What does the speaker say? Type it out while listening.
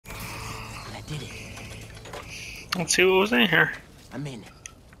did it. Let's see what was in here. I'm in.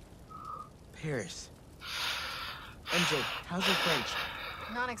 Paris. MJ, how's your French?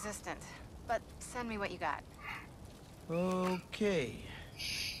 Non-existent. But send me what you got. Okay.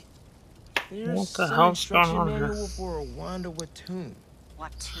 There's What the some hell's going instruction on here? manual for a Wanda Watoon.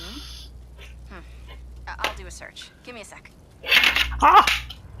 What tune? I'll do a search. Give me a sec. Ah!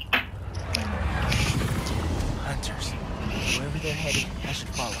 Hunters. Wherever they're headed, I should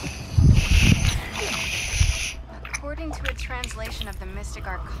follow. According to a translation of the Mystic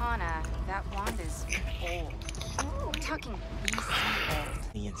Arcana, that wand is old. We're talking BC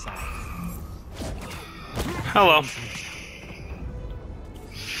old. The inside. Hello.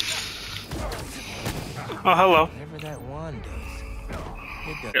 Oh, hello. Whatever that wand does,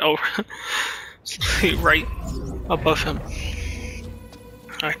 it does. Oh, right above him.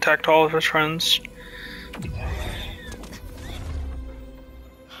 I attacked all of his friends.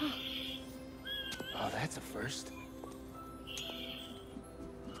 Oh, that's a first.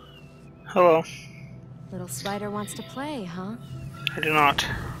 Hello. Little spider wants to play, huh? I do not.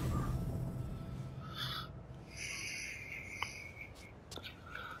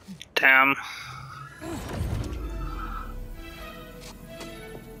 Damn.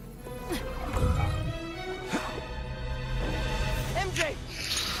 MJ!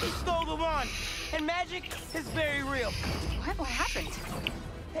 He stole the wand! And magic is very real. What happened?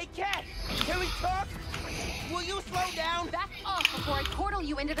 Hey, Cat! Can we talk? Will you slow down? Back off before I portal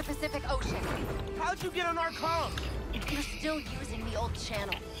you into the Pacific Ocean. How'd you get on our column? You're still using the old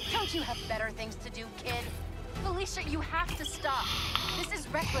channel. Don't you have better things to do, kid? Felicia, you have to stop. This is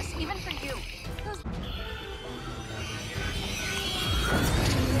reckless, even for you. Those...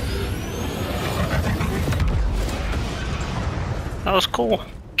 That was cool.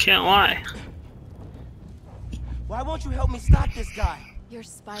 Can't lie. Why won't you help me stop this guy? You're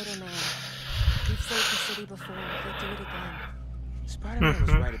Spider-Man. You've saved the city before. You'll do it again. Spider-Man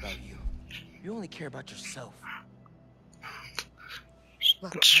was right about you. You only care about yourself.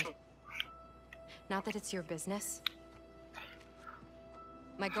 Look, not that it's your business.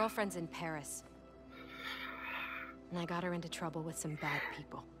 My girlfriend's in Paris. And I got her into trouble with some bad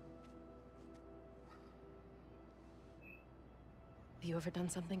people. Have you ever done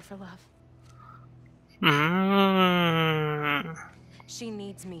something for love? She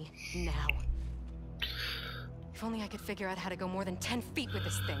needs me now. If only I could figure out how to go more than 10 feet with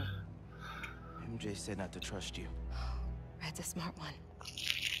this thing. MJ said not to trust you. Red's a smart one.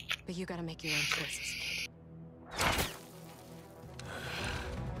 But you gotta make your own choices, kid.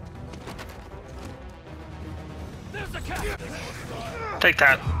 There's a cat! Take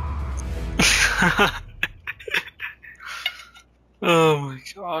that. Oh my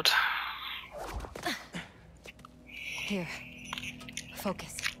god. Here.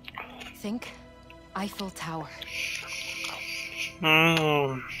 Focus. Think Eiffel Tower.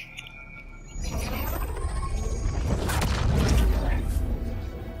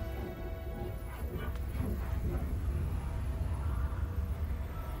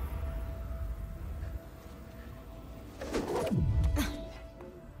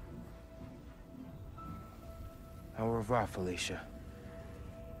 Au revoir, Felicia.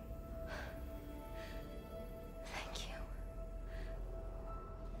 Thank you.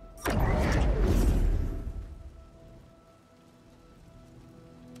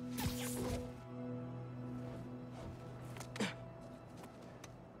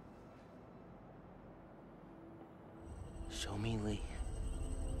 Show me Lee.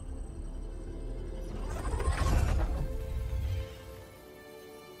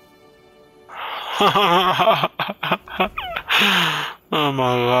 Oh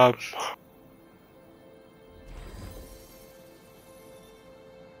my god.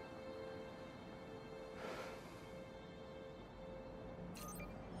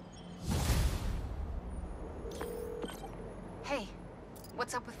 Hey,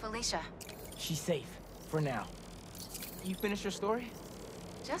 what's up with Felicia? She's safe, for now. You finished your story?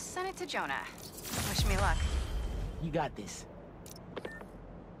 Just send it to Jonah. Wish me luck. You got this.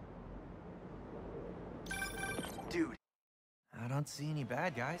 Dude. I don't see any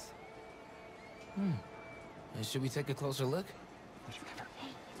bad guys. Should we take a closer look?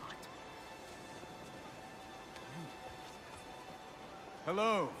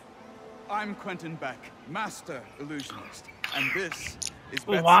 Hello, I'm Quentin Beck, Master Illusionist, and this is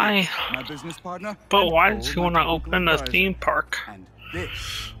But Betsy, why? my business partner. But and why Cole, does he my want to technical open a advisor. theme park? And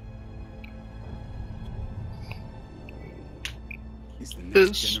this is the next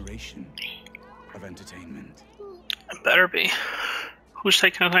This- generation of entertainment. It better be. Who's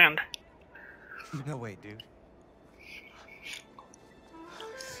taking his hand? No way, dude.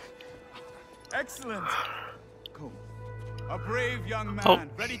 Excellent. Cool. A brave young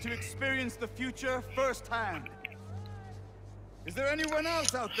man, ready to experience the future firsthand. Is there anyone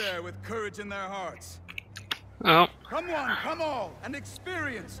else out there with courage in their hearts? Oh. Come on, come all, and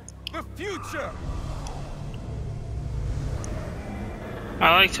experience the future!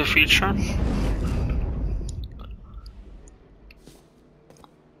 I like the future.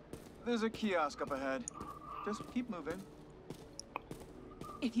 There's a kiosk up ahead. Just keep moving.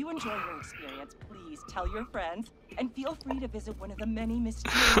 If you enjoy your experience, please tell your friends, and feel free to visit one of the many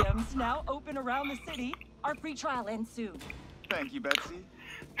mysteriums now open around the city. Our free trial ends soon. Thank you, Betsy.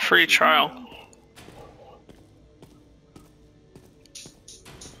 Free trial.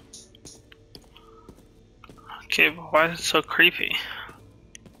 Okay, but why is it so creepy?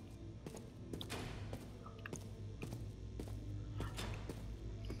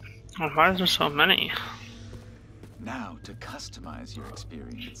 Oh, why is there so many? Now to customize your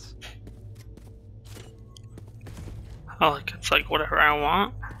experience. Oh, like it's like whatever I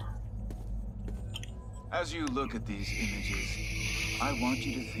want. As you look at these images, I want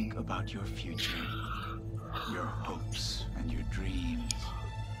you to think about your future, your hopes and your dreams.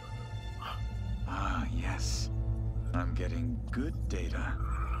 Ah, yes. I'm getting good data.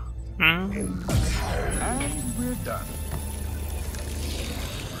 And we're done.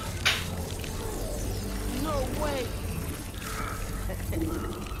 No way!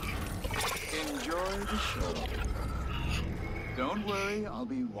 Enjoy the show. Don't worry, I'll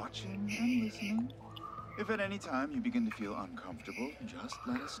be watching and listening. If at any time you begin to feel uncomfortable, just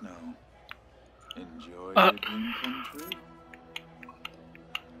let us know. Enjoy your dream come true.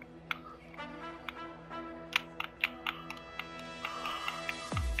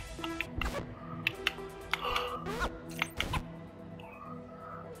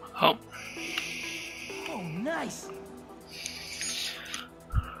 Oh. Oh, nice!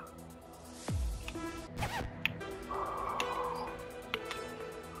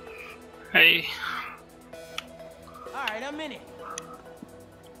 Hey. Alright, I'm in it.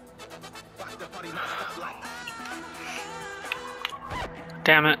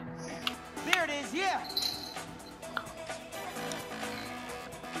 Damn it. There it is, yeah!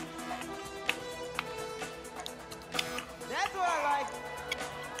 That's what I like!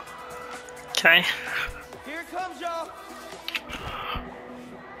 Okay. Here it comes, y'all!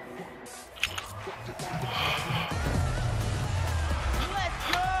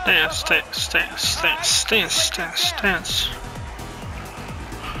 Let's go! Stance. Nice!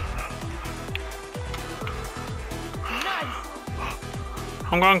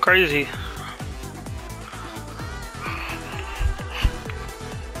 I'm going crazy.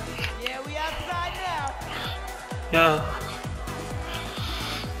 Yeah, we outside now! Yeah.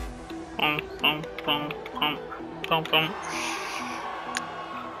 Bum.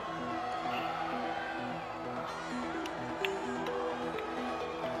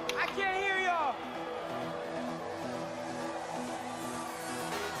 I can't hear y'all!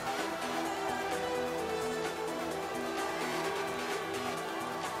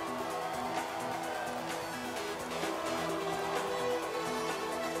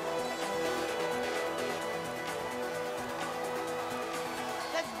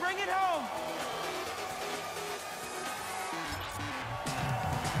 Let's bring it home!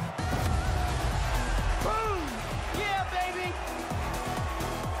 Boom! Yeah, baby!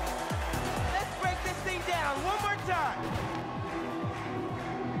 Let's break this thing down one more time!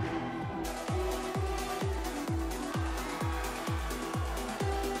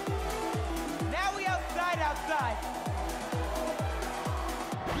 Now we outside!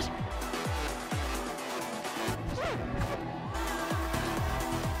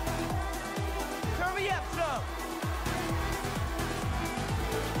 Turn me up some!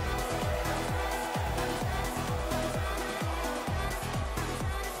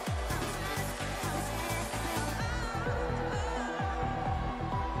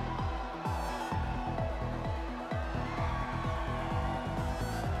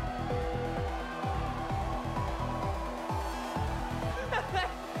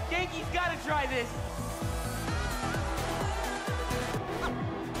 Genki's gotta try this!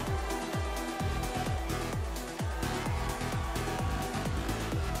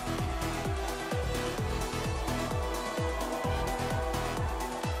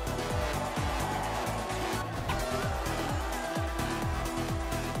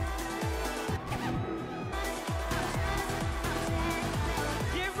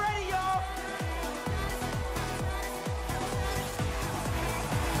 Get ready, y'all!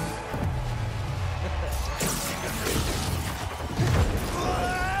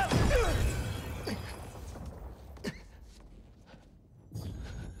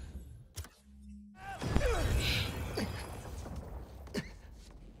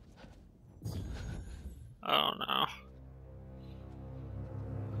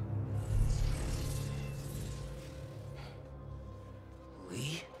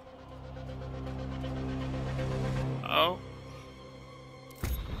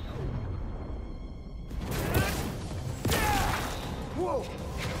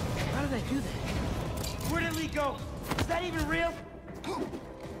 go. Is that even real?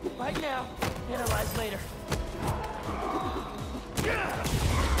 Right now, analyze later.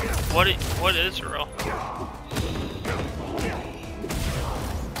 What is real?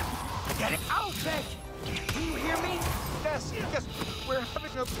 Get it out, Beck! Can you hear me? Yes, we're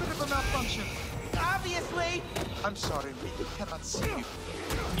having a bit of a malfunction. Obviously! I'm sorry, we cannot see you.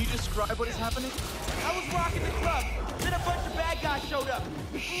 Can you describe what is happening? I was rocking the club, then a bunch of bad guys showed up.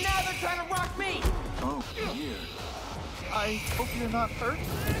 Now they're trying to rock me! Oh, dear. I hope you're not hurt.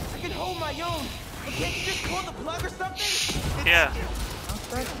 I can hold my own, but can't you just pull the plug or something? Yeah. Not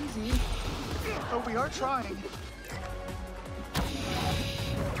that easy. But we are trying.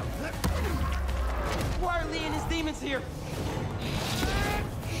 Why are Lee and his demons here?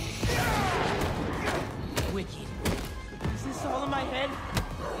 Wicked. Is this all in my head?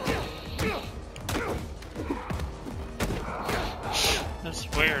 That's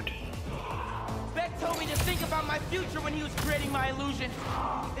weird. Beck told me to think about my future when he was creating my illusion.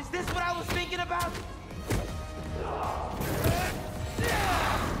 Is this what I was thinking about?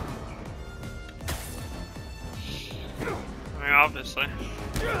 I mean, obviously.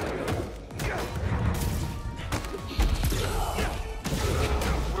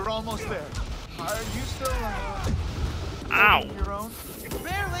 We're almost there. Are you still, Ow! holding your own?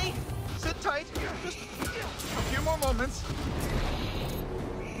 Barely. Sit tight. Just a few more moments.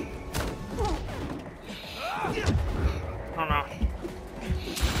 Oh no.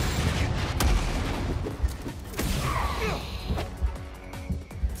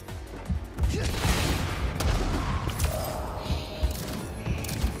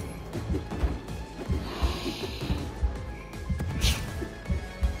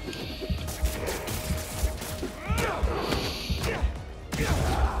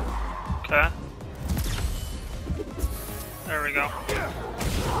 Okay. There we go.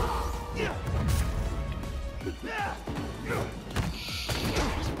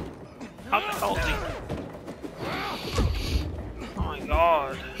 How the hell is he? Oh my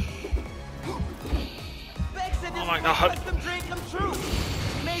god. Beck said this Oh my will make God. custom dream come true.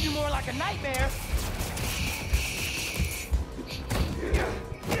 Maybe more like a nightmare.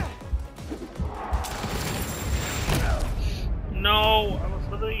 No, I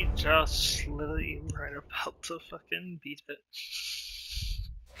was literally right about to fucking beat it.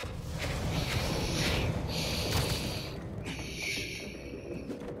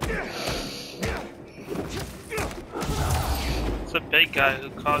 It's the big guy who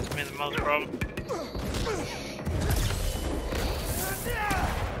caused me the most problem.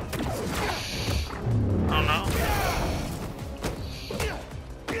 Oh no.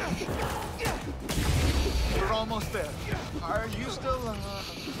 We're almost there. Are you still,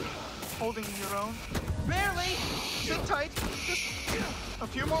 holding your own? Barely. Sit tight. Just a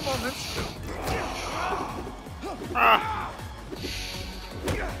few more moments. Ah.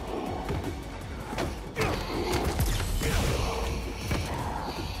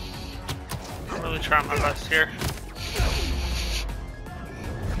 I'm really trying my best here.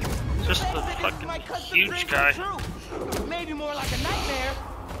 Just the Beck said this is my fucking custom huge dream guy. come true. Maybe more like a nightmare.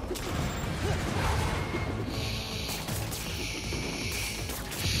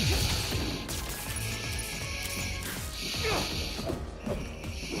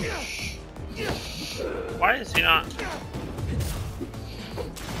 Why is he not?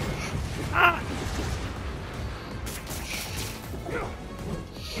 Ah!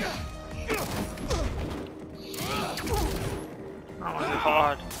 Oh my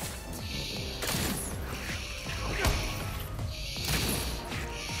god.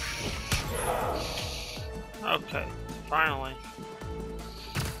 Okay, finally.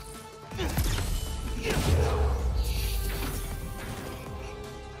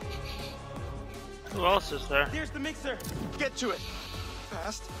 Who else is there? There's the mixer. Get to it.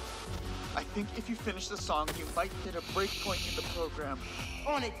 Fast. I think if you finish the song, you might hit a break point in the program.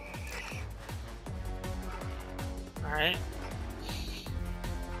 On it. Alright.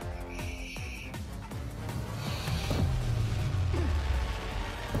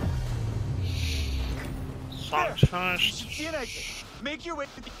 Song's finished. See an exit. Make your way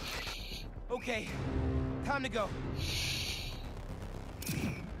to the... Okay. Time to go.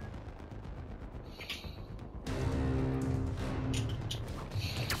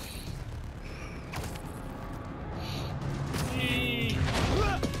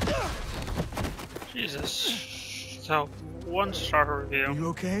 Jesus. So, 1-star review. You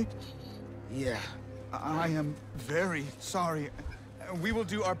okay? Yeah. I am very sorry. We will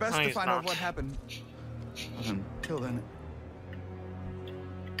do our best No, to he's find out not. what happened. Until then.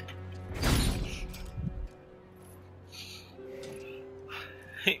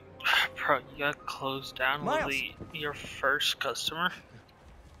 Bro, you got closed down literally your first customer?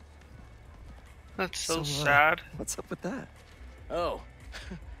 That's so sad. What's up with that? Oh.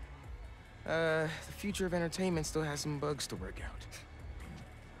 The future of entertainment still has some bugs to work out.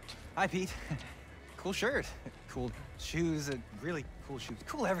 Hi, Pete. Cool shirt. Cool shoes. Really cool shoes.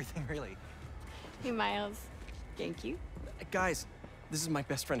 Cool everything, really. Hey, Miles. Thank you. Guys, this is my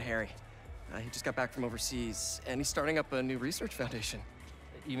best friend Harry. He just got back from overseas, and he's starting up a new research foundation.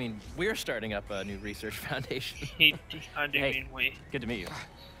 You mean we're starting up a new research foundation? I do mean we. Good to meet you.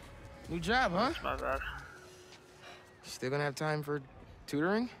 New job, huh? It's not bad. Still gonna have time for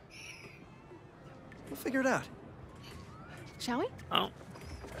tutoring? We'll figure it out. Shall we? Oh.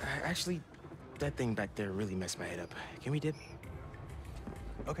 Actually, that thing back there really messed my head up. Can we dip?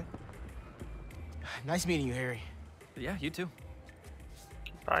 Okay. Nice meeting you, Harry. Yeah, you too.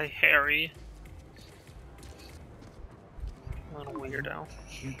 Bye, Harry. Little weirdo.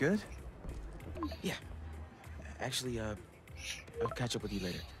 You good? Yeah. Actually, I'll catch up with you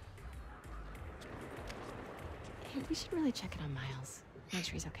later. Hey, we should really check it on Miles. Make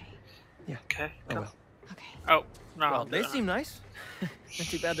sure he's okay. Yeah. Okay. I will. Okay. Oh, no. Well, they seem nice. Not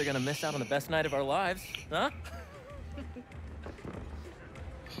too bad they're gonna miss out on the best night of our lives, huh?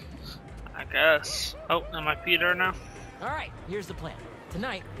 I guess. Oh, am I Peter now? All right, here's the plan.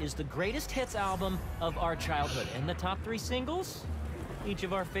 Tonight is the greatest hits album of our childhood, and the top 3 singles, each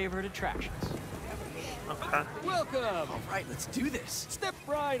of our favorite attractions. Okay. Welcome! All right, let's do this. Step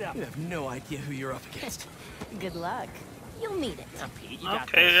right up. You have no idea who you're up against. Good luck. You'll need it. Now, Pete, you got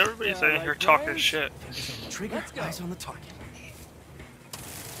Okay, this. everybody's in here talking shit. Trigger, Let's go. eyes on the target.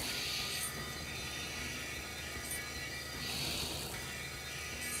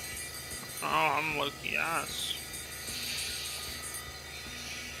 Oh, I'm Loki ass.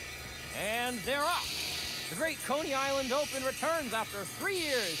 And they're off. The Great Coney Island Open returns after 3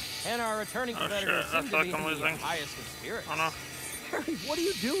 years, and our returning Oh competitors shit, I seem feel to like be I'm the losing. highest of spirits. Oh no. Harry, what are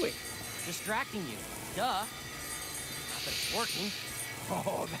you doing? Distracting you. Duh. Not that it's working.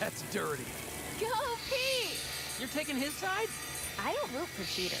 Oh, that's dirty. Go, Pete! You're taking his side? I don't root for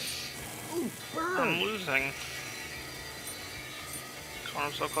cheaters. Ooh, burn. I'm losing. God,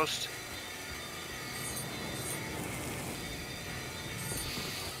 I'm so close.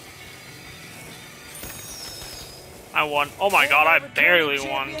 I won. Oh my god, I barely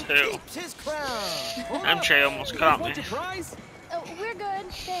won too. MJ almost caught me. Oh, we're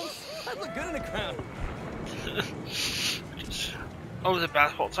good. Thanks. I look good in a crown. Oh, was it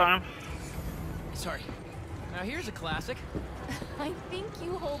basketball time? Sorry. Now here's a classic. I think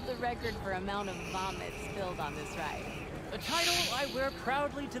you hold the record for amount of vomit spilled on this ride. A title I wear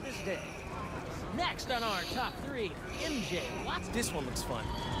proudly to this day. Next on our top 3, MJ Watson. This one looks fun.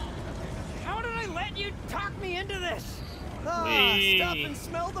 How did I let you talk me into this? Stop and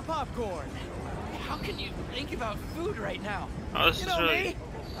smell the popcorn. How can you think about food right now? Oh, this You is know really. me.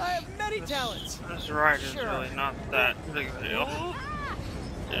 I have many talents. This ride is Sure. really not that big of a deal.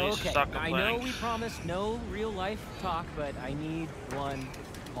 Yeah, he's Okay, stuck I complaining. know we promised no real life talk, but I need one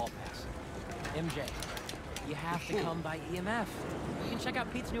hall pass. MJ, you have to come by EMF. You can check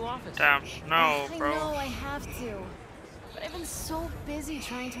out Pete's new office. Damn, no, I bro. know I have to. But I've been so busy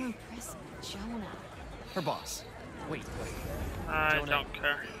trying to impress Jonah. Her boss. Wait. I Jonah. don't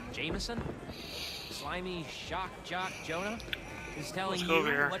care. Jameson? Slimy shock jock Jonah is telling Let's you go over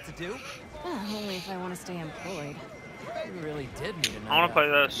here. what to do? Only if I want to stay employed. You really did need a night I want out. to play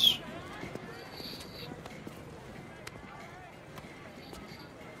this.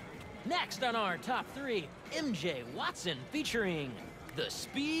 Next on our top 3, MJ Watson featuring the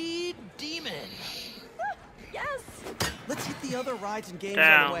Speed Demon. Yes! Let's hit the other rides and games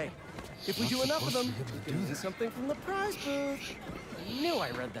Damn. on the way. If we do enough of them, we can win something from the prize booth. Knew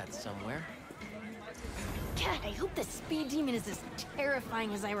I read that somewhere. God, I hope the speed demon is as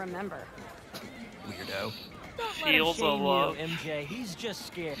terrifying as I remember. Weirdo. Don't let him Feels a shame love. you, MJ. He's just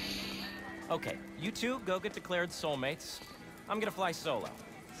scared. Okay, you two go get declared soulmates. I'm gonna fly solo.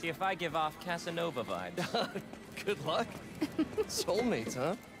 See if I give off Casanova vibes. Good luck. Soulmates,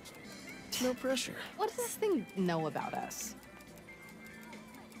 huh? No pressure. What does this thing know about us?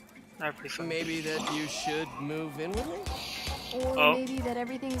 Everything. Maybe that you should move in with me? Or Oh. maybe that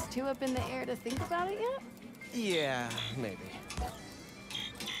everything's too up in the air to think about it yet? Yeah, maybe.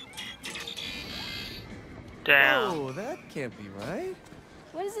 Damn. Oh, that can't be right.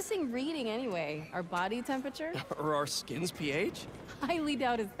 What is this thing reading anyway? Our body temperature? Or our skin's pH? Highly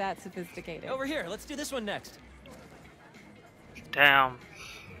doubt it's that sophisticated. Over here, let's do this one next. Damn.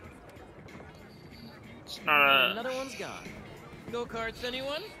 It's not Another one's gone. Go-karts,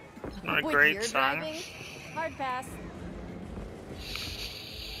 anyone? not a What, great you're sign. driving? Hard pass.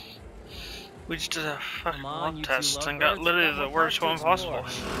 We just did a fucking on, love you test two and got lovebirds. literally Got the my worst part one to possible.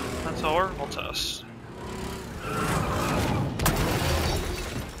 explore. That's a horrible test.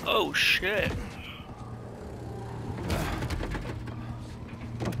 Oh shit.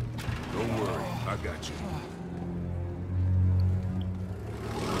 Don't worry, I got you.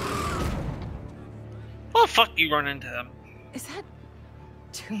 Well, fuck you run into him. Is that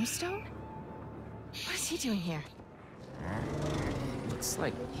Tombstone? What is he doing here? Looks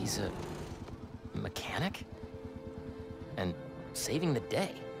like he's a mechanic? And saving the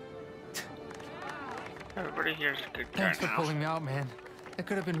day. Everybody here's a good guy Thanks for now. pulling me out, man. It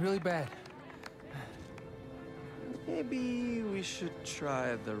could have been really bad. Maybe we should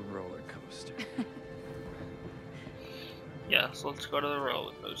try the roller coaster. Yes, let's go to the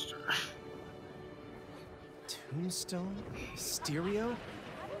roller coaster. Tombstone? Stereo?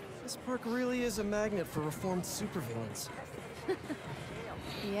 This park really is a magnet for reformed supervillains.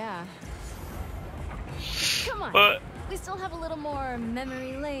 Yeah. Come on. But We still have a little more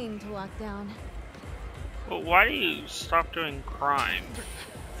memory lane to walk down. why do you stop doing crime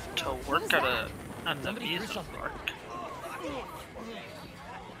to work at an amusement park?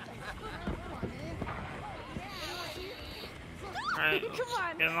 Right, Come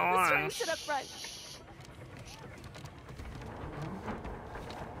on. get in the Let's try line. and sit up front.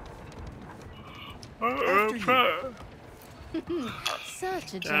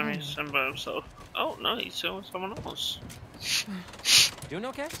 Such a Damn, gentleman. he's sitting by himself. Oh no, he's sitting with someone else. Doing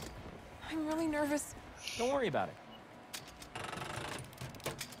okay? I'm really nervous. Don't worry about it.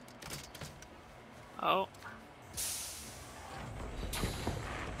 Oh.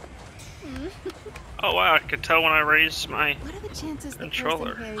 Oh wow, I could tell when I raised my What are the chances controller.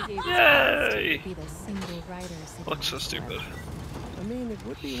 the person Harry gave Yay! us be the single writer sitting Looks so next to stupid. her? I mean, it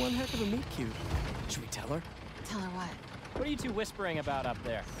would be one heck of a meet cute. Should we tell her? Tell her what? What are you two whispering about up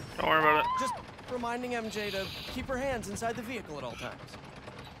there? Don't worry about it. Just reminding MJ to keep her hands inside the vehicle at all times.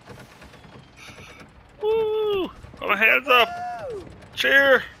 Woo! Put my hands up!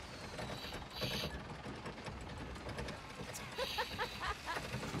 Cheer!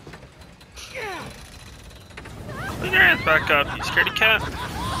 Put your hands back up, you scaredy cat.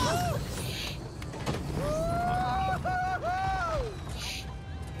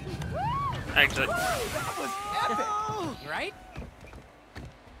 Exit. Right?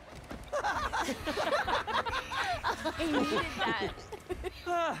 I needed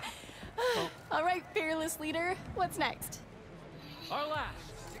that. All right, fearless leader. What's next? Our last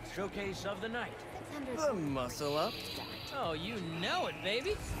showcase of the night. The muscle up. Oh, you know it,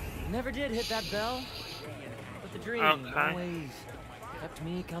 baby. Never did hit that bell, but the dream Okay. always kept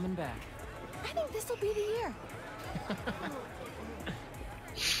me coming back. I think this will be the year.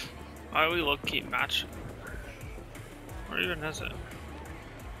 Why are we low-key matching? Where even is it?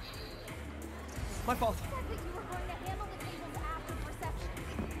 My fault.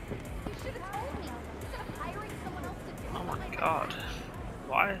 Oh my god.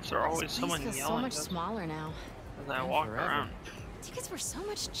 Why is there always This someone place feels yelling so much as smaller now. I walk around? Tickets were so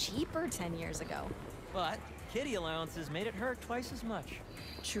much cheaper 10 years ago. But kitty allowances made it hurt twice as much.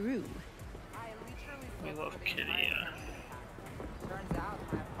 True. We love Kitty, yeah.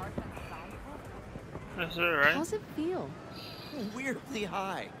 Is it right? How's it feel? Weirdly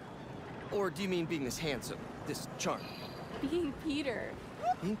high. Or do you mean being this handsome, this charming? Being Peter.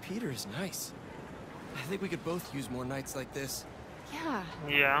 Being Peter is nice. I think we could both use more nights like this. Yeah.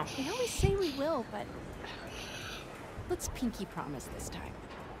 Yeah. We always say we will, but let's pinky promise this time.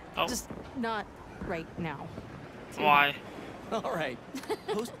 Oh. Just not right now. Why? All right.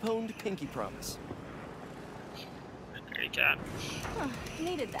 Postponed pinky promise. Kitty cat. Oh,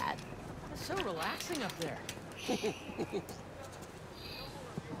 needed that. It's so relaxing up there.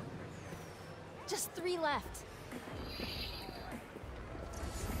 Just 3 left.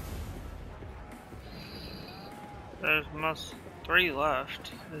 There's must 3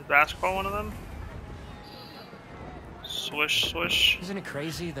 left. Is basketball one of them? Swish, swish. Isn't it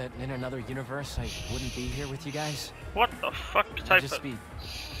crazy that in another universe I wouldn't be here with you guys? What the fuck I'd type just of... be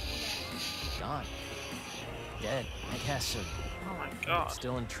gone. Dead, I guess, or Oh my god.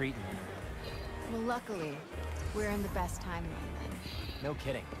 still in treatment. Well, luckily, we're in the best timeline then. No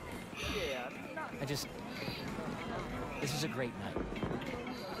kidding. This is a great night.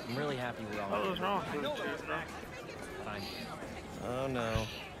 I'm really happy we're all What here. was wrong with you, bro? Fine. Oh no.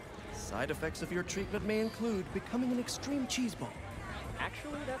 Side effects of your treatment may include becoming an extreme cheeseball.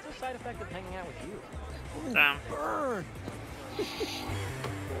 Actually, that's a side effect of hanging out with you. Damn. Burn!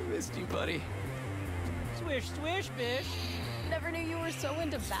 I missed you, buddy. Swish, swish, bish. Never knew you were so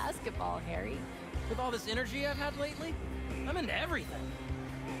into basketball, Harry. With all this energy I've had lately, I'm into everything.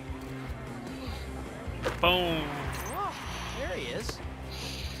 Boom. Oh, there he is.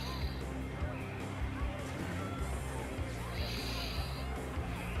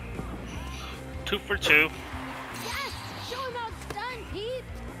 Two for two. Yes! Show him how it's done, Pete!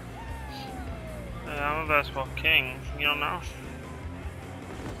 I'm a basketball king. You don't know?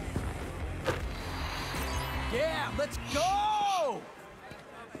 Yeah, let's go!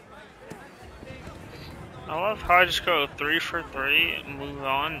 I love how I just go 3 for 3 and move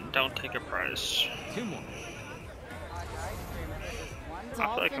on. Don't take a prize. 2 more. I feel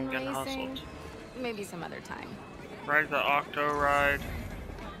like I'm Dolphin getting racing? hustled. Maybe some other time. Ride the Octo ride.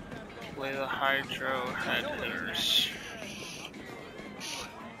 Play the Hydro head hitters.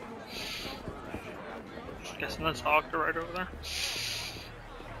 Guessing that's the Octo ride over there.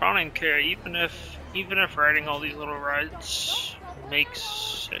 I don't even care. Even if riding all these little rides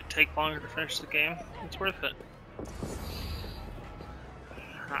makes it take longer to finish the game, it's worth it.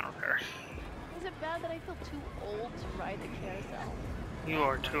 I don't care. Is it bad that I feel too old to ride the carousel? You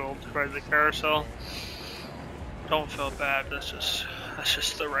are too old to ride the carousel. Don't feel bad. That's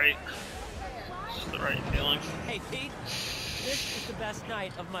just the right feeling. Hey, Pete. This is the best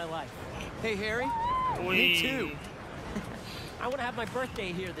night of my life. Hey, Harry. Me too. I want to have my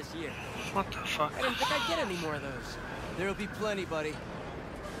birthday here this year. What the fuck? I didn't think I'd get any more of those. There'll be plenty, buddy.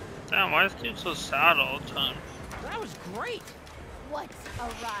 Damn, why is this dude so sad all the time? That was great. What's a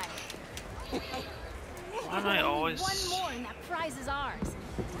ride? Why am I always... One more and that prize is ours.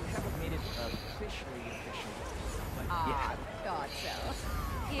 We haven't made it officially official. But Ah, God, so.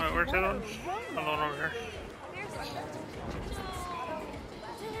 Wait, where's the other one? Another one over here.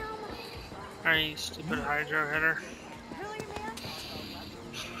 Alright, you stupid Hydro hitter.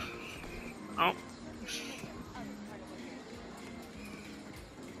 Oh.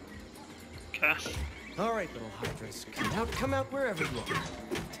 Okay. All right, little Hydras. Come out wherever you are.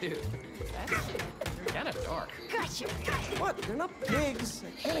 dude, they're kind of dark. Gotcha. What? They're not pigs.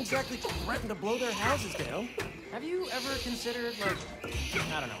 I can't exactly threaten to blow their houses down. Have you ever considered, like,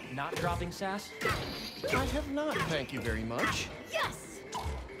 I don't know, not dropping sass? I have not, thank you very much. Yes!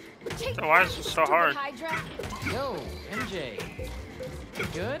 So why is it so hard? Hydra. Yo, MJ.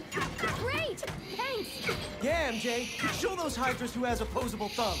 Good? Great! Thanks! Yeah, MJ. Show those Hydras who has opposable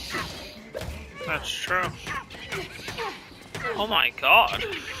thumbs. That's true. Oh my god.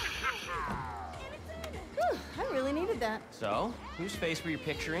 Whew, I really needed that. So, whose face were you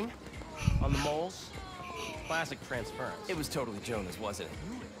picturing? On the moles? Classic transference. It was totally Jonah's, wasn't it?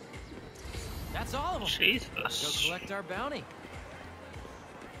 That's all of them. Jesus. Go collect our bounty.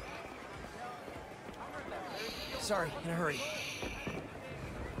 Sorry, in a hurry.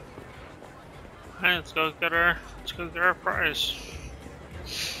 Hey, let's go get our prize.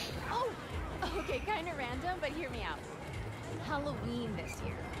 Oh, okay, kind of random, but hear me out. Halloween this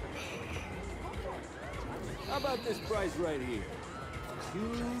year. How about this prize right here?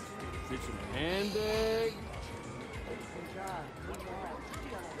 Cute, fits in a handbag.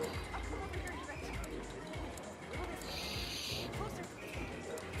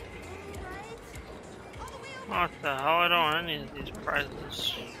 What the hell? I don't want any of these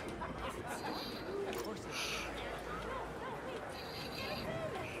prizes.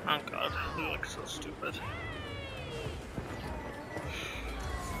 Oh god, we look so stupid.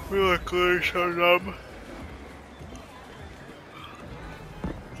 We look really so dumb.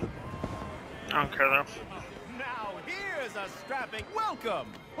 I don't care though. Now here's a strapping welcome.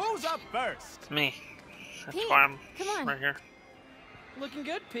 Who's up first? Me. That's Pete, why I'm come on. right here. Looking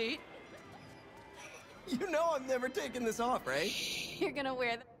good, Pete. You know I'm never taking this off, right? You're gonna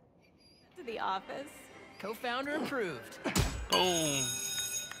wear that to the office. Co-founder approved. Boom.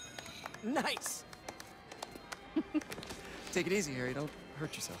 Nice. Take it easy, Harry. Don't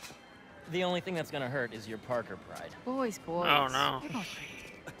hurt yourself. The only thing that's gonna hurt is your Parker pride. Boys. Oh no.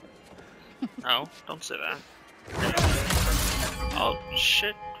 No, don't say that. Oh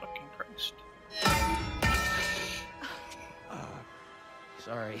shit, fucking Christ.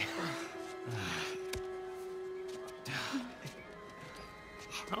 Sorry.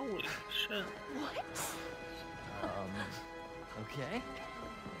 Holy shit. What? Okay.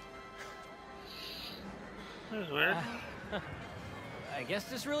 That was weird. I guess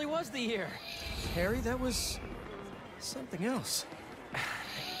this really was the year. Harry, that was something else.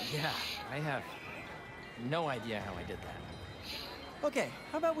 Yeah, I have no idea how I did that. Okay,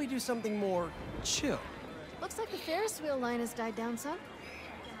 how about we do something more chill? Looks like the Ferris wheel line has died down some.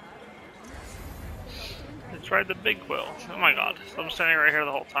 Let's ride the big wheel. Oh my god. So I'm standing right here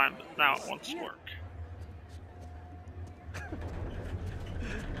the whole time, but now it wants to work.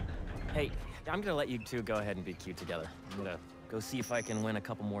 Hey, I'm gonna let you two go ahead and be cute together. I'm gonna go see if I can win a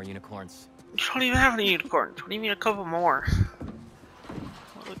couple more unicorns. You don't even have any unicorns. What do you mean a couple more?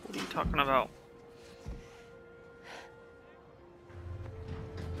 What are you talking about?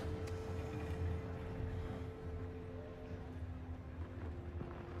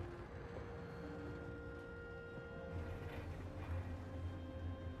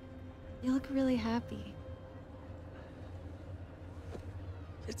 You look really happy.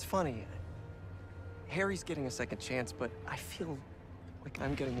 It's funny. Harry's getting a second chance, but I feel like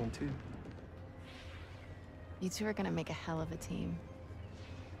I'm getting one too. You two are gonna make a hell of a team.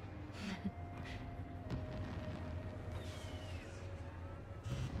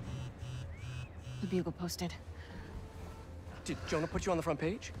 The Bugle posted. Did Jonah put you on the front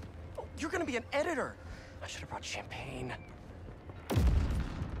page? Oh, you're gonna be an editor. I should have brought champagne.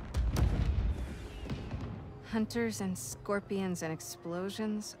 Hunters and scorpions and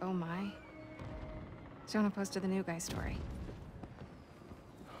explosions, oh my. Jonah posted the new guy story.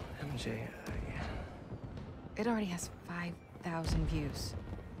 MJ, It already has 5,000 views.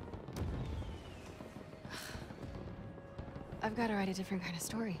 I've got to write a different kind of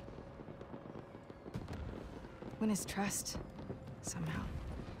story. Win his trust, somehow.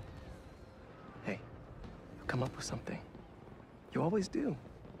 Hey, you'll come up with something. You always do.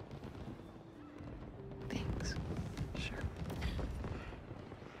 Thanks. Sure.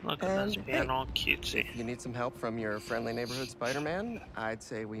 Look at this being all cutesy. If you need some help from your friendly neighborhood Spider-Man, I'd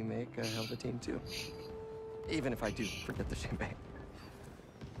say we make a hell of a team too. Even if I do forget the champagne.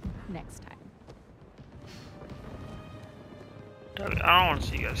 Next time. I don't want to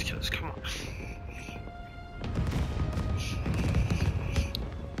see you guys kiss. Come on.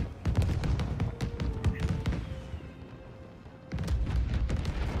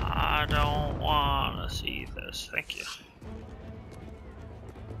 I don't want to see this. Thank you.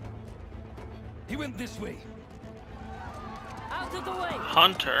 He went this way. Out of the way.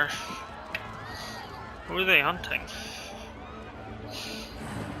 Hunter. Who are they hunting?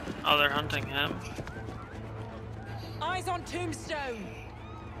 Oh, they're hunting him. Eyes on Tombstone.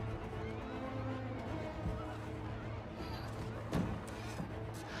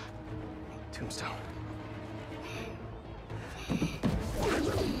 Tombstone.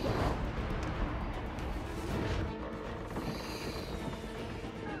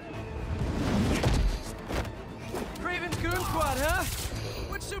 Craven's Goon Squad, huh?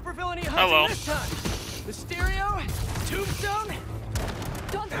 Which supervillain are you Hello. hunting this time? Mysterio? Tombstone?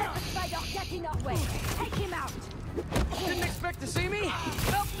 Don't let the spider get in our way. Take him out. Didn't expect to see me?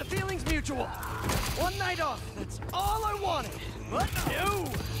 Well, the feeling's mutual. One night off, that's all I wanted. But no.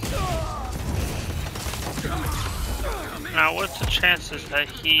 Now, what's the chances that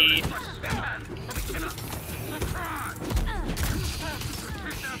he...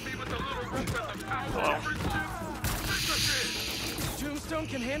 Hello. Tombstone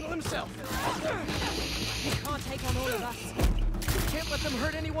can handle himself. He can't take on all of us. Can't let them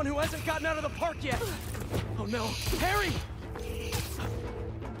hurt anyone who hasn't gotten out of the park yet. Oh no, Harry!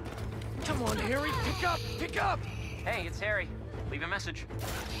 Come on, Harry, pick up, pick up! Hey, it's Harry. Leave a message.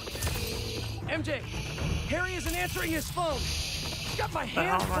 MJ, Harry isn't answering his phone. He's got my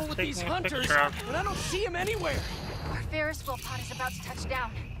hands full with these hunters, and I don't see him anywhere. Our Ferris wheel pod is about to touch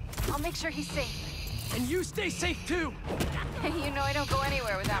down. I'll make sure he's safe. And you stay safe too. You know I don't go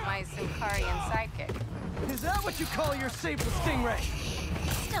anywhere without my Simkarian sidekick. Is that what you call your safe with Stingray?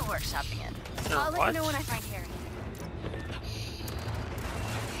 Still workshopping it. I'll let you know when I find Harry.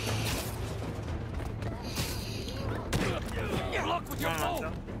 Look with your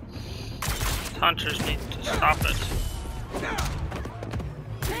phone. Hunters need to stop it.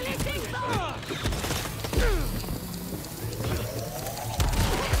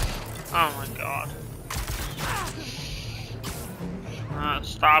 Oh my god.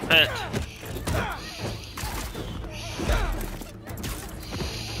 Stop it.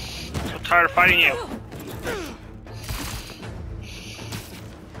 I'm so tired of fighting you.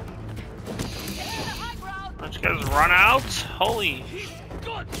 Don't you guys run out? Holy.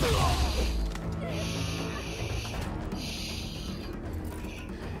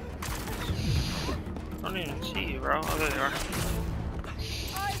 I don't even see you, bro. Oh, there you are.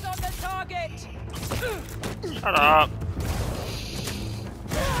 Eyes on the target! Shut up.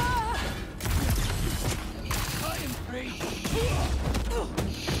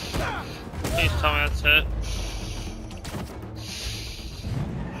 Please tell me that's it.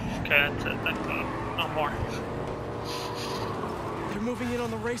 Okay, that's it. That's it. No more. They're moving in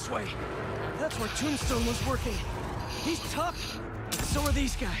on the raceway. That's where Tombstone was working. He's tough. So are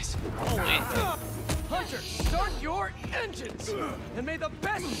these guys. Holy. Hunter, start your engines! And may the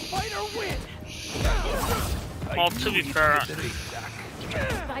best fighter win! Well, to be fair,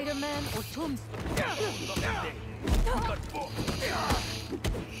 Spider-Man or Tombstone?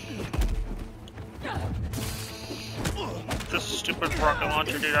 This stupid rocket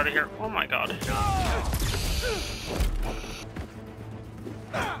launcher dude out of here. Oh my god.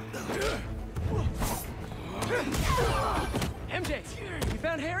 MJ, you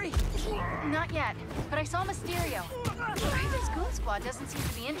found Harry? Not yet, but I saw Mysterio. Raven's Goon Squad doesn't seem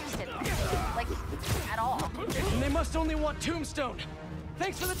to be interested. Like, at all. And they must only want Tombstone.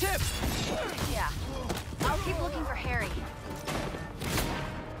 Thanks for the tip. Yeah. I'll keep looking for Harry.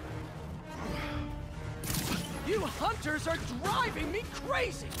 You hunters are driving me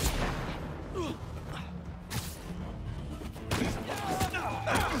crazy!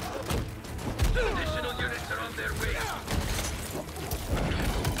 Additional units are on their way.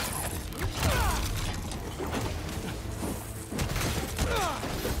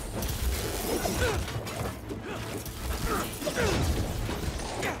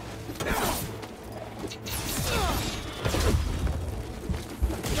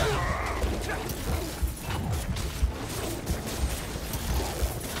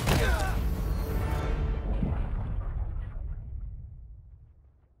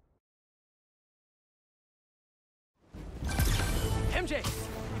 MJ,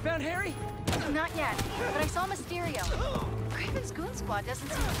 you found Harry? Not yet, but I saw Mysterio. Raven's Goon Squad doesn't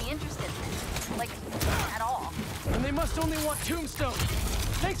seem to be interested. Like, at all. And they must only want Tombstone.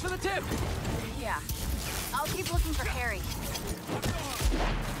 Thanks for the tip. Yeah. I'll keep looking for Harry.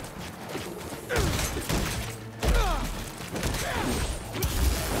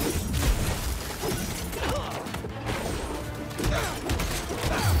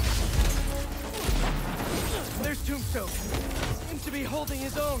 There's Tombstone. Seems to be holding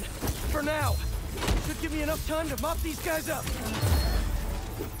his own. For now. Should give me enough time to mop these guys up.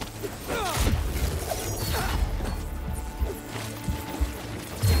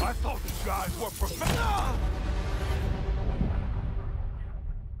 I thought these guys were professionals.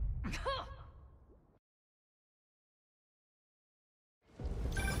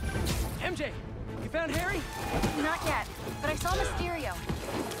 MJ, you found Harry? Not yet, but I saw Mysterio.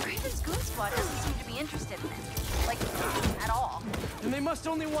 Raven's Goon Squad doesn't seem to be interested. Like, at all. And they must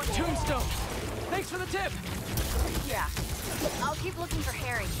only want Tombstone. Thanks for the tip. Yeah. I'll keep looking for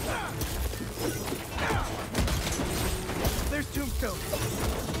Harry. There's Tombstone.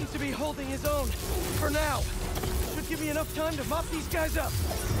 Seems to be holding his own. For now. Should give me enough time to mop these guys up.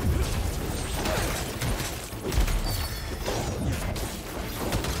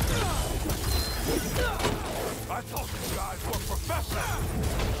 I thought these guys were professionals.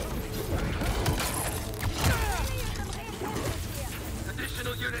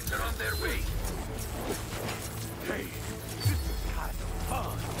 Additional units are on their way. Hey, this is kind of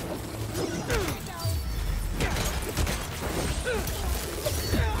fun.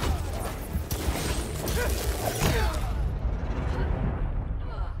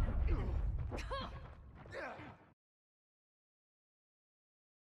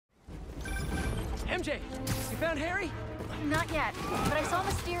 MJ, you found Harry? Not yet, but I saw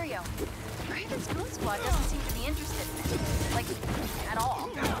Mysterio. Raven's Goon Squad doesn't seem to be interested. Like, at all.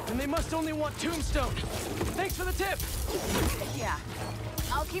 And they must only want Tombstone. Thanks for the tip. Yeah.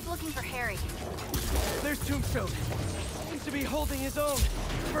 I'll keep looking for Harry. There's Tombstone. Seems to be holding his own.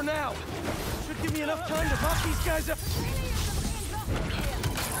 For now. Should give me enough time to mop these guys up.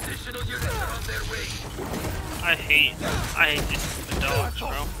 Additional units are on their way. I hate these dogs, bro.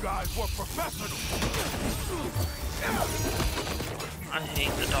 You guys were professionals. I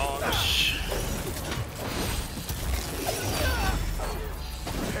hate the dogs.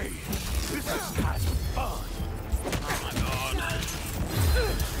 Hey, this is kind of fun. Oh my god.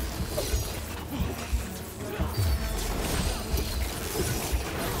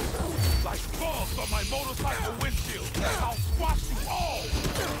 Like balls on my motorcycle windshield. I'll squash you all.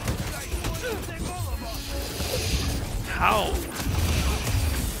 How?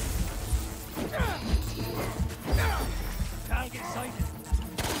 Don't get excited.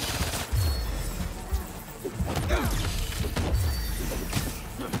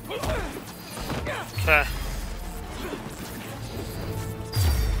 Okay.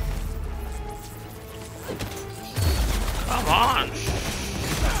 Come on.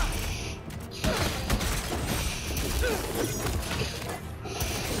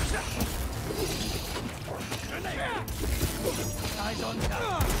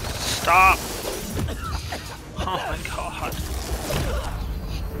 Stop. Oh my god.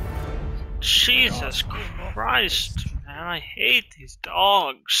 Jesus Christ, man, I hate these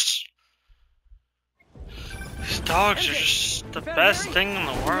dogs. These dogs are just the best thing in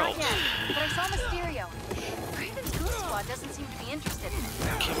the world. Not yet, but I saw Mysterio. Raven's Goon Squad doesn't seem to be interested.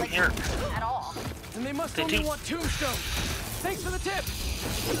 keep them here. At all. And they must They only do. want Tombstone. Thanks for the tip.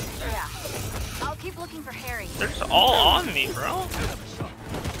 Yeah. I'll keep looking for Harry. They're just all on me, bro.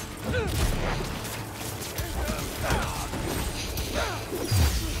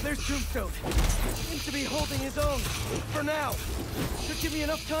 There's Tombstone. Seems to be holding his own. For now. Should give me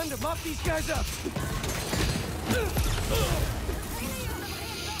enough time to mop these guys up.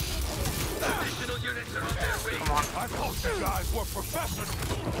 Come on. I thought you guys were professionals.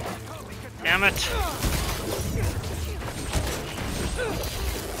 Damn it.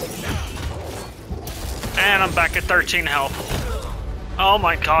 And I'm back at 13 health. Oh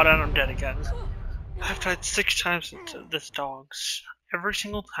my god, and I'm dead again. I've died 6 times to this dogs. Every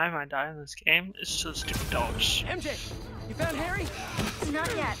single time I die in this game, it's to the stupid dogs. MJ, you found Harry?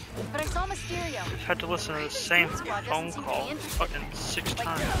 Not yet, but I saw Mysterio. I've had to listen to the same phone call fucking 6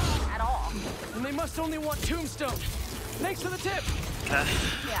 times. At all. And they must only want Tombstone. Thanks for the tip. Okay.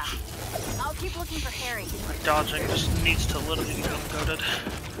 Yeah. I'll keep looking for Harry. My dodging just needs to literally be goaded.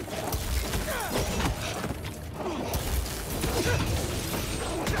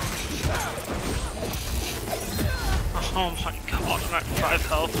 Oh my god, I'm at 5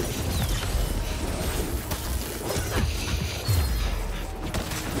 health.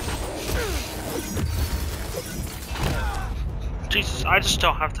 Jesus, I just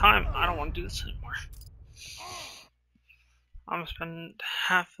don't have time. I don't want to do this anymore. I'm gonna spend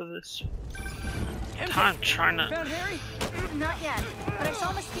half of this time trying to... Found Harry? Not yet, but I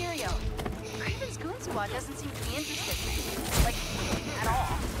saw Mysterio. Craven's Goon Squad doesn't seem to be interested in me. Like, at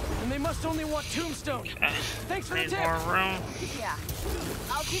all. And they must only want Tombstone. Okay. Thanks for the Need tip. more room. Yeah.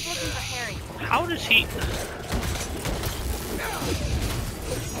 I'll keep looking for Harry. How does he...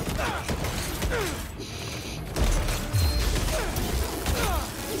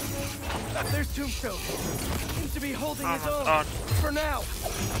 There's Tombstone. Seems to be holding his Oh my own. god. For now.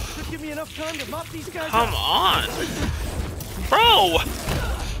 Should give me enough time to mop these guys Come up. on! Bro!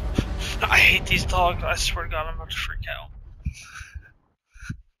 I hate these dogs. I swear to god, I'm about to freak out.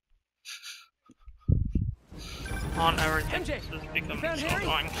 On everything. MJ, This is becoming found so Harry?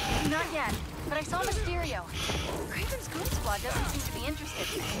 annoying. Not yet, but I saw Mysterio. Craven's Goon Squad doesn't seem to be interested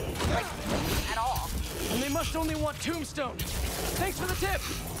in me. Like, at all. And they must only want Tombstone. Thanks for the tip.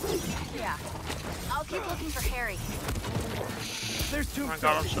 Yeah. I'll keep looking for Harry. There's Oh my Tombstone.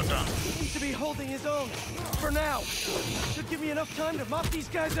 god, I'm so done. Seems to be holding his own. For now. Should give me enough time to mop these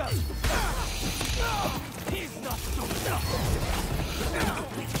guys up. He's not so tough.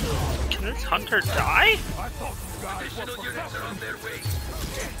 Can this hunter die? I thought you guys were professionals. On their way.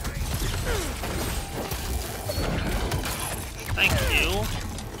 Thank you.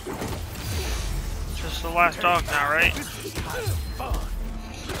 Just the last dog now, right?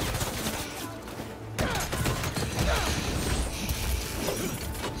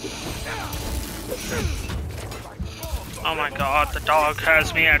 Oh my god, the dog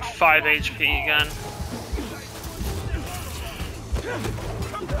has me at 5 HP again.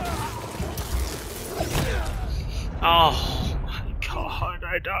 Oh my god,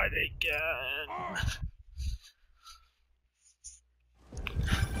 I died again.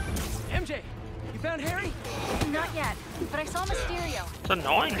 MJ, you found Harry? Not yet, but I saw Mysterio. It's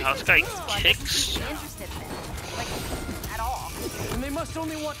annoying how this guy kicks. Doesn't seem to be interested in me. Like, at all. And they must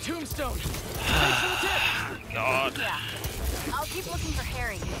only want Tombstone. Thanks for the tip. God. Yeah. I'll keep looking for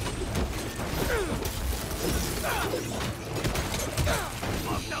Harry.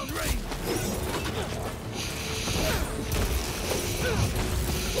 Lockdown range.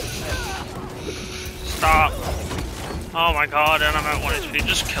 Stop. Oh my god, and I'm at 1 HP.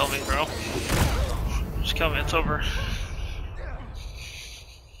 Just kill me, bro. Just kill me, it's over.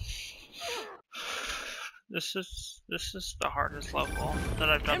 This is the hardest level that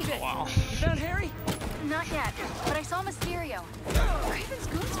I've done for a while. You found Harry? Not yet, but I saw Mysterio. Craven's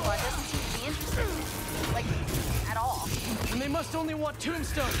Goon Squad doesn't seem to be interested in me. Like, at all. And they must only want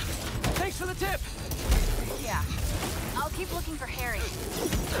Tombstone. Thanks for the tip. Yeah. I'll keep looking for Harry.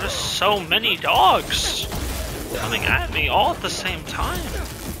 There's so many dogs coming at me all at the same time.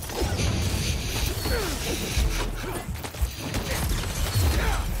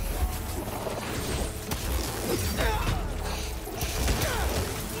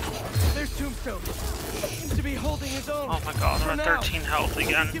 There's Tombstone. Seems to be holding his own. Oh my god, I'm at 13 health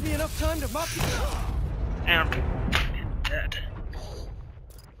again. Give me enough time to mop you. And I'm dead.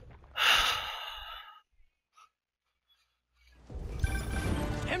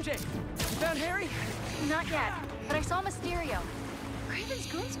 MJ, you found Harry? Not yet, but I saw Mysterio. Craven's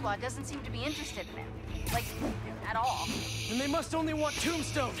Goon Squad doesn't seem to be interested in him. Like, at all. And they must only want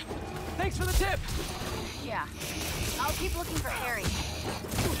Tombstone. Thanks for the tip. Yeah. I'll keep looking for Harry.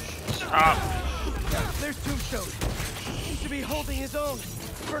 Stop. There's Tombstone. Seems to be holding his own.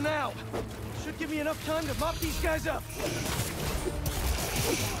 For now. Should give me enough time to mop these guys up.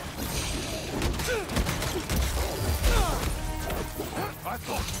 I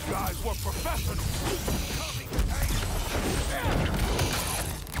thought you guys were professionals.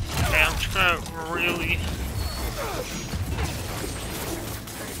 Okay, I'm just gonna really...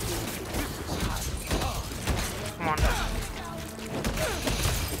 Come on.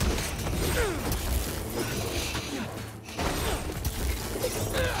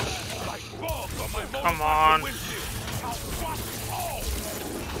 Come on.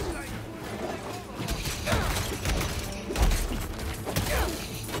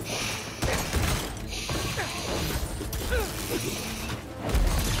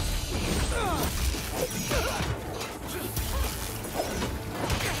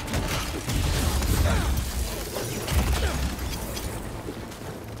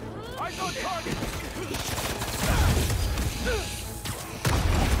 Eyes on target.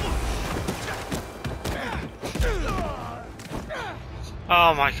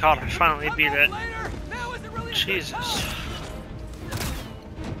 Oh my god, I finally beat it. Jesus.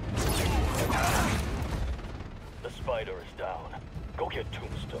 The spider is down. Go get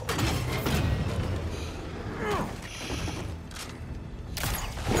Tombstone.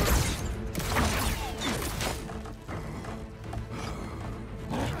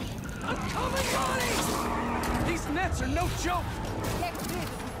 I'm coming, Ronnie! These nets are no joke! Next bit is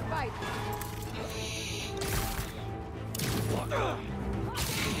fight.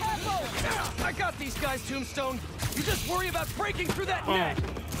 I got these guys, Tombstone. You just worry about breaking through that net.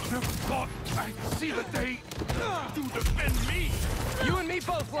 Never thought I'd see the day you defend me. You and me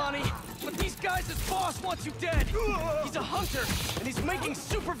both, Lonnie. But these guys' boss wants you dead. He's a hunter, and he's making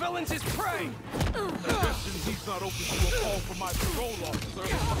supervillains his prey. Guessing he's not open to a call from my parole officer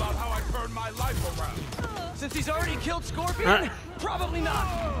about how I turned my life around. Since he's already killed Scorpion, probably not.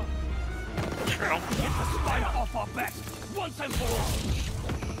 True. Get the spider off our backs once and for all.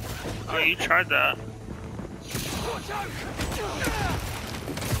 Oh, you tried that. Watch out!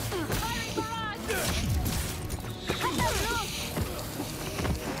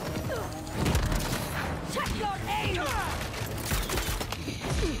 Check your aim!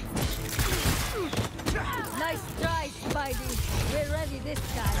 Nice try, Spidey. We're ready this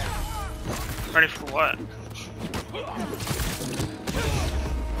time. Ready for what?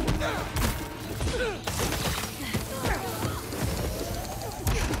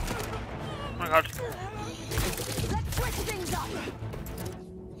 Oh my god. Let's switch things up.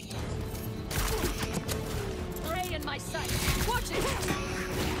 Ray in my sight. Watch it.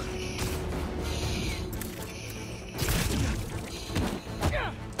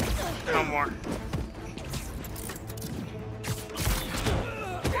 No more.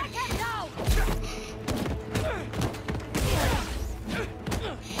 Back up now.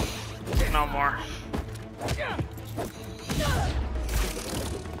 No more.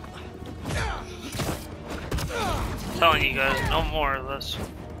 I'm telling you guys, no more of this.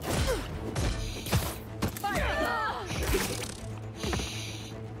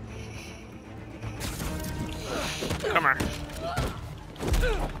 Come here.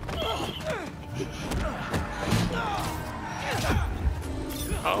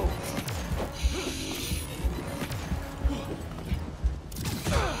 Oh.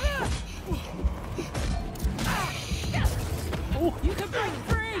 You can break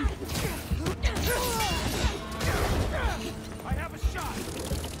free! I have a shot!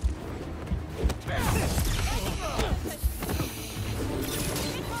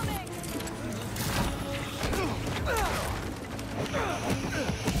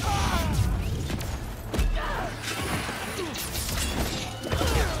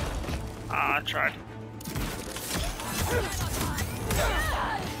 Ah, I tried.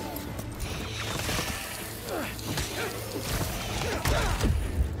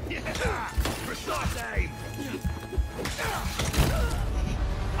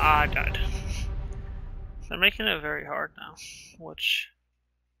 Ah, I died. They're making it very hard now, which,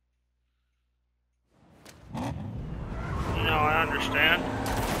 you know, I understand,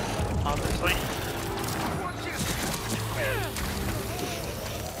 obviously.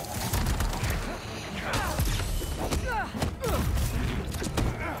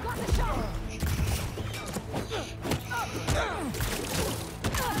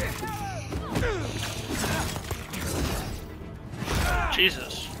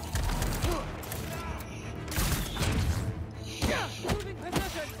 Jesus.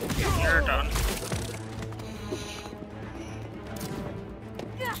 You're done.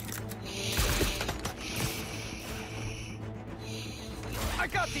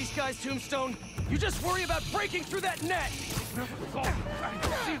 these guys, Tombstone. You just worry about breaking through that net. Never thought I'd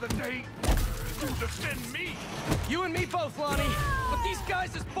see the day you defend me. You and me both, Lonnie. But these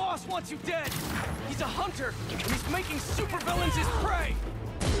guys, his boss wants you dead. He's a hunter, and he's making supervillains his prey.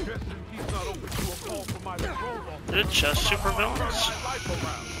 Guessing he's not open to a call for my parole officer. Is it just supervillains?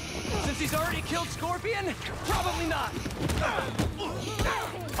 Since he's already killed Scorpion, probably not.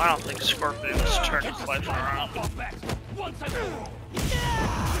 I don't think Scorpion's turned his life around. Once and for all.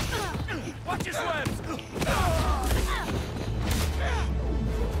 Watch his webs.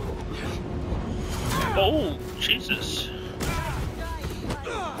 Oh, Jesus.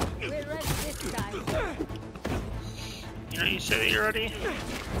 You know, you say that you're ready?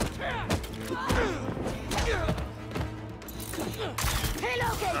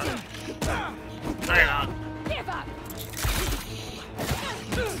 Relocating. No, you're not. Give up.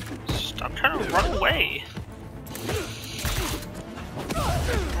 Stop trying to run away.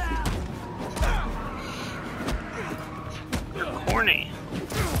 You're corny.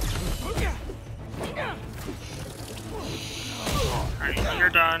 Alright, you're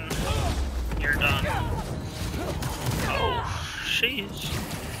done. You're done. Oh, jeez.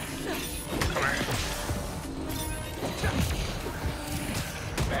 Come here.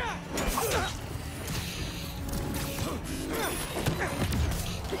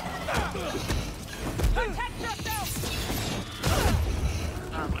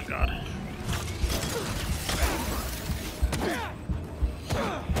 Oh my god.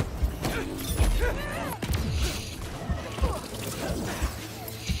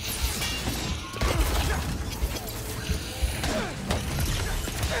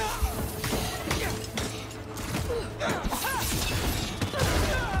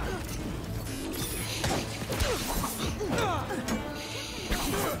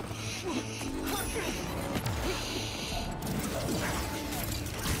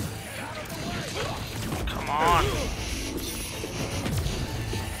 Come on.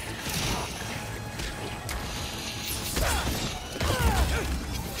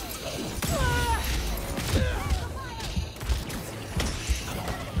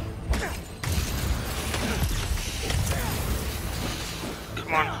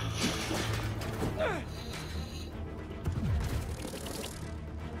 Come on.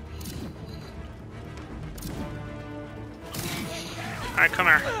 Alright, come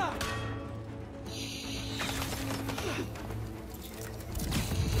here.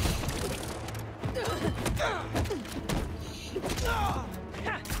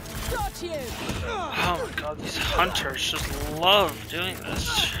 Got you. Oh my god, these hunters just love doing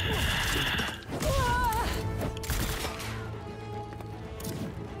this.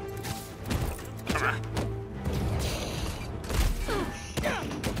 Come here.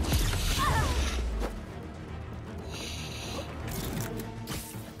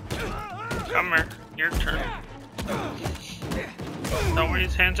 Come here. Your turn. Don't worry,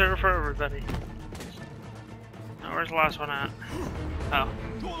 these hands are for everybody. Now, where's the last one at? Oh.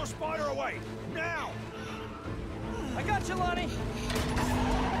 Pull the spider away! Now! I got you, Lonnie.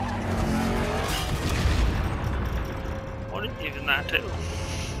 What did even that do?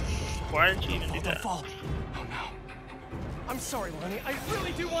 Why did you even do that? Oh no. I'm sorry, Lonnie. I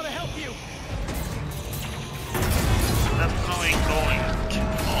really do want to help you. Definitely going to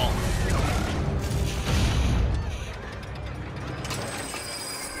fall.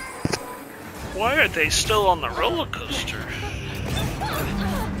 Why are they still on the roller coaster?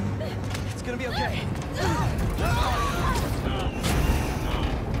 It's gonna be okay.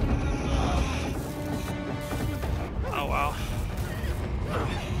 Oh wow.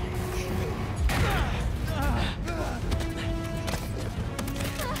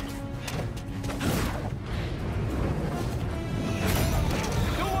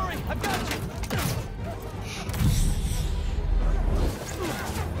 Don't worry, I've got you.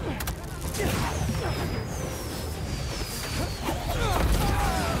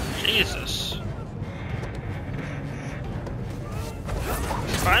 Jesus.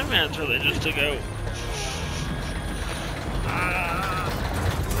 5 minutes really just to go.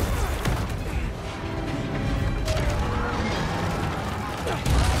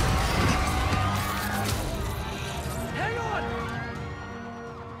 Hang on.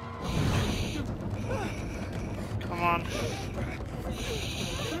 Come on.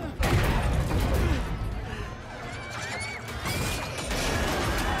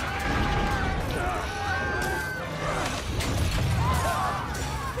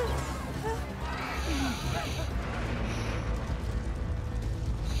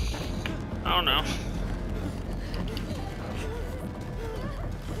 Oh no.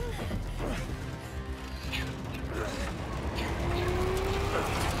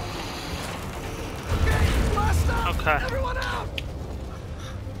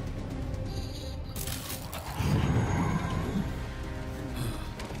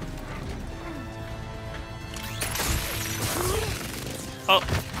 Oh.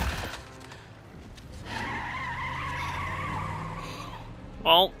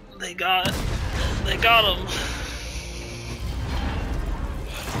 Well, they got him.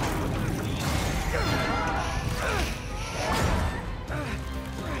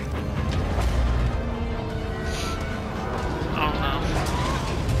 Oh no.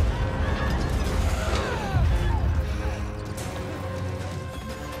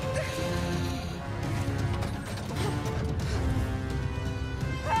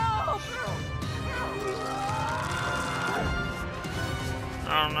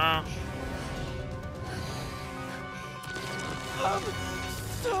 Oh no. I'm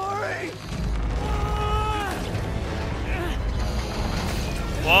sorry.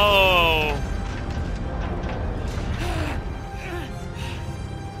 Whoa.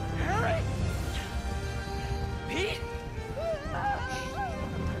 Harry. Pete.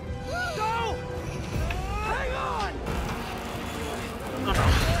 Go. Hang on. Oh no.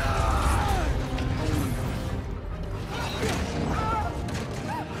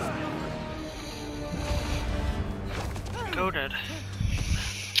 Goated.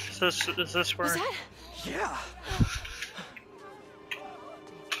 Is this where? Was that? Yeah.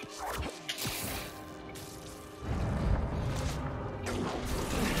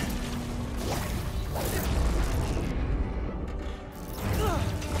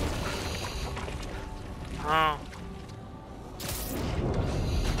 Oh.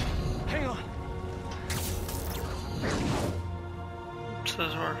 Hang on. This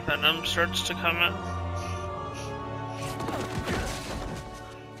is where Venom starts to come in.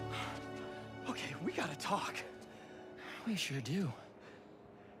 Okay, we gotta talk. We sure do.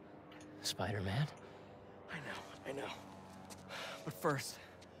 Spider-Man. I know. But first,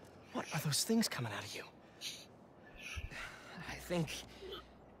 what are those things coming out of you? I think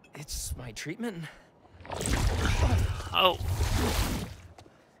it's my treatment. Oh.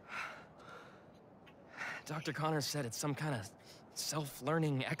 Dr. Connors said it's some kind of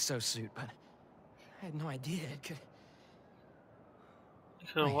self-learning exosuit, but I had no idea it could...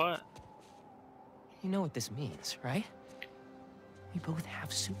 So what? You know what this means, right? We both have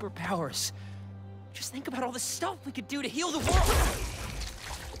superpowers. Just think about all the stuff we could do to heal the world!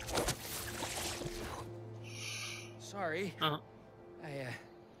 Sorry. I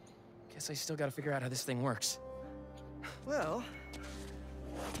guess I still gotta figure out how this thing works. Well,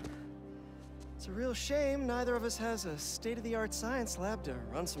 it's a real shame neither of us has a state-of-the-art science lab to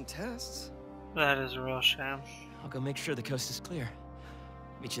run some tests. That is a real shame. I'll go make sure the coast is clear.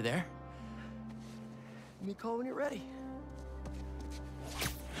 Meet you there? Give me a call when you're ready.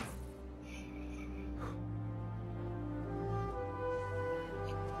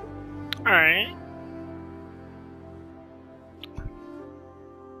 Alright.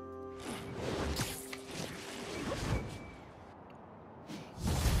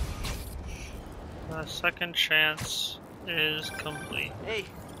 The second chance is complete. Hey,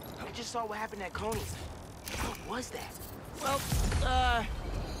 I just saw what happened at Coney's. What was that? Well,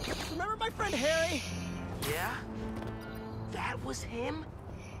 remember my friend Harry? Yeah? That was him?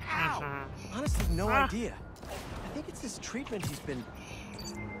 How? Honestly, no idea. I think it's this treatment he's been...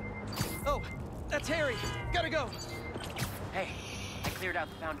 Oh, that's Harry. Gotta go. Hey, I cleared out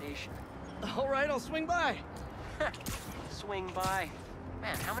the foundation. All right, I'll swing by. Swing by.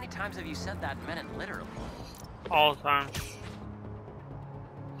 Man, how many times have you said that and meant it literally? All the time.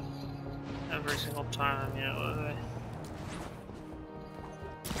 Every single time I mean it literally.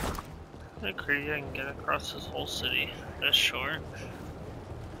 Isn't it crazy I can get across this whole city this short?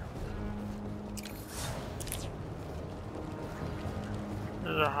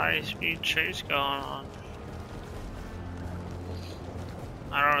 There's a high-speed chase going on.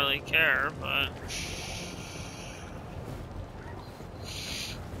 I don't really care, but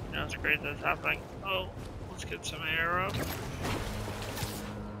you know, it's great that's happening. Oh, let's get some air up.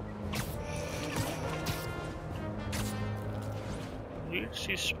 You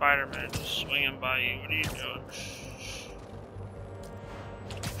see Spider-Man just swinging by you. What are you doing?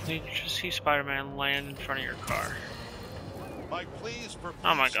 You just see Spider-Man land in front of your car. My pleas for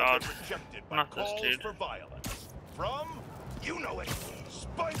Oh my peace have God. been rejected by Not this calls dude. for violence. From, you know it,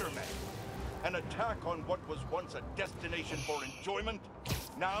 Spider-Man. An attack on what was once a destination for enjoyment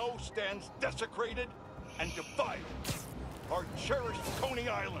now stands desecrated and defiled. Our cherished Coney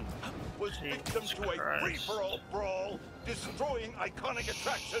Island was victim to a free-for-all brawl, destroying iconic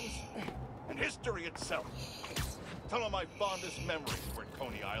attractions and history itself. Some of my fondest memories were at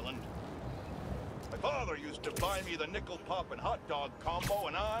Coney Island. My father used to buy me the nickel pop and hot dog combo,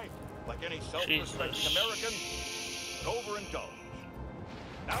 and I, like any self-respecting American, overindulged.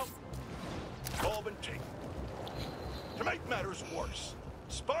 Now, it's all been taken. To make matters worse,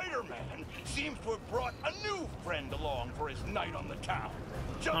 Spider-Man seems to have brought a new friend along for his night on the town.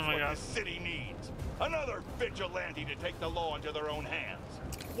 Just what this city needs. Another vigilante to take the law into their own hands.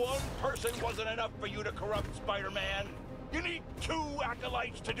 One person wasn't enough for you to corrupt Spider-Man. You need 2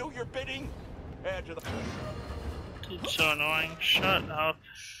 acolytes to do your bidding. Add to the... It's so annoying. Shut up.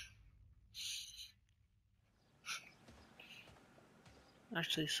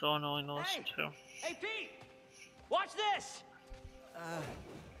 Actually, so annoying to listen to. Hey, Pete! Watch this!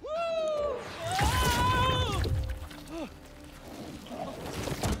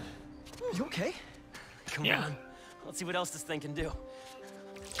 You okay? Come on. Let's see what else this thing can do.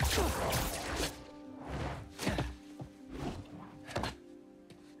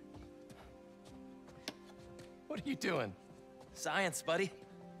 What are you doing? Science, buddy.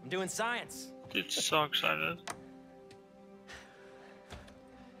 I'm doing science. Dude's so excited.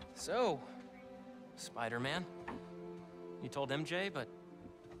 So, Spider-Man, you told MJ, but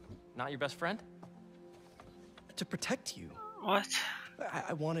not your best friend? To protect you. What?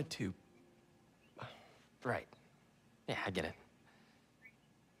 I wanted to. Right. Yeah, I get it.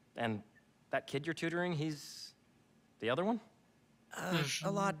 And that kid you're tutoring, he's the other one?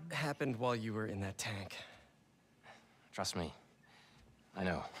 A lot happened while you were in that tank. Trust me. I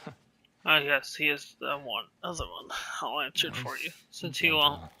know. Oh yes, he is the other one. I'll answer it for you, since he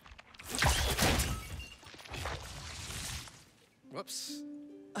won't. Whoops.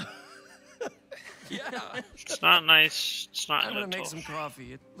 Yeah. It's not nice. It's not I'm gonna gentle. make some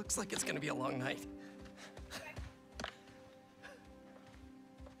coffee. It looks like it's gonna be a long night.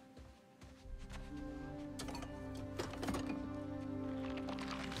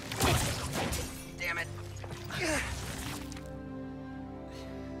 Damn it.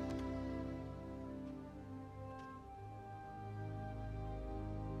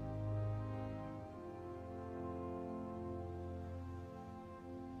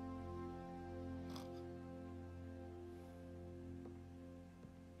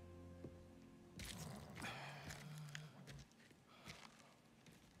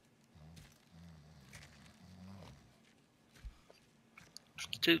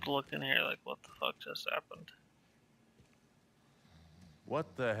 Dude looking here like, what the fuck just happened?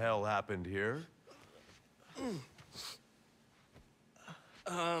 What the hell happened here?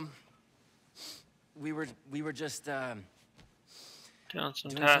 We were just doing some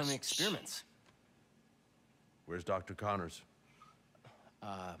doing tests. some experiments. Where's Dr. Connors?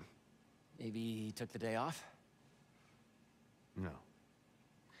 Maybe he took the day off? No.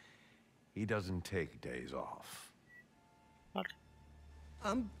 He doesn't take days off. What?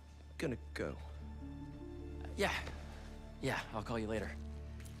 I'm gonna go. Yeah. Yeah, I'll call you later.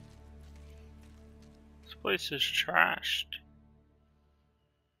 This place is trashed.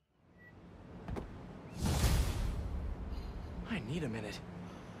 I need a minute.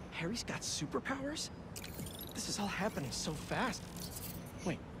 Harry's got superpowers? This is all happening so fast.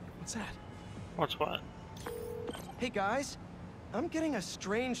 Wait, what's that? What's what? Hey guys, I'm getting a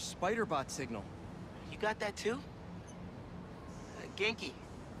strange spider-bot signal. You got that too? Genki,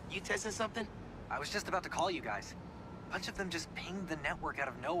 you testing something? I was just about to call you guys. A bunch of them just pinged the network out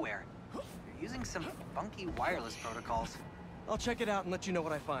of nowhere. They're using some funky wireless protocols. I'll check it out and let you know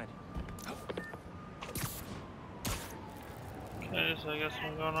what I find. Okay, so I guess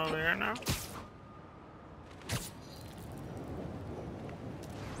I'm going over here now.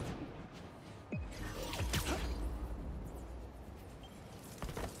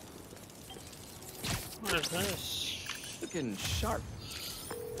 What is this? Looking sharp.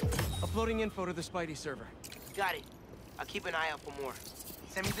 Uploading info to the Spidey server. Got it. I'll keep an eye out for more.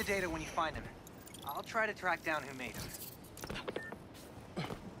 Send me the data when you find him. I'll try to track down who made him.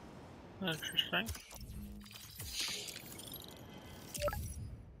 Interesting.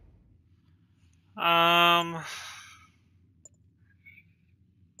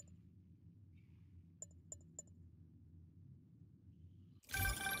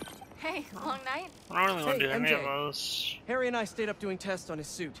 Hey, long night? I don't really want to do Hey, any MJ. of those. Harry and I stayed up doing tests on his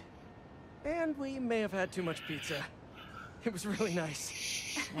suit. And we may have had too much pizza. It was really nice.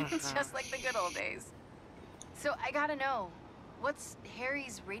 Just like the good old days. So I gotta know, what's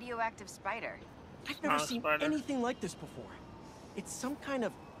Harry's radioactive spider? I've never seen anything like this before. It's some kind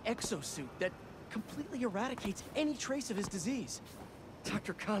of exosuit that completely eradicates any trace of his disease.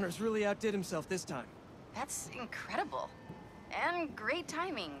 Dr. Connors really outdid himself this time. That's incredible. And great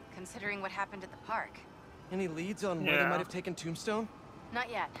timing, considering what happened at the park. Any leads on where they might have taken Tombstone?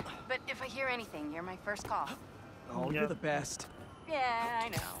 Not yet, but if I hear anything, you're my first call. Oh, you're the best. Yeah, I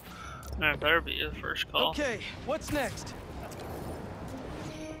know. That better be the first call. Okay, what's next?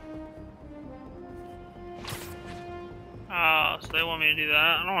 Ah, so they want me to do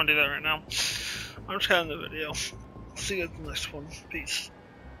that. I don't want to do that right now. I'm just cutting the video. See you at the next one. Peace.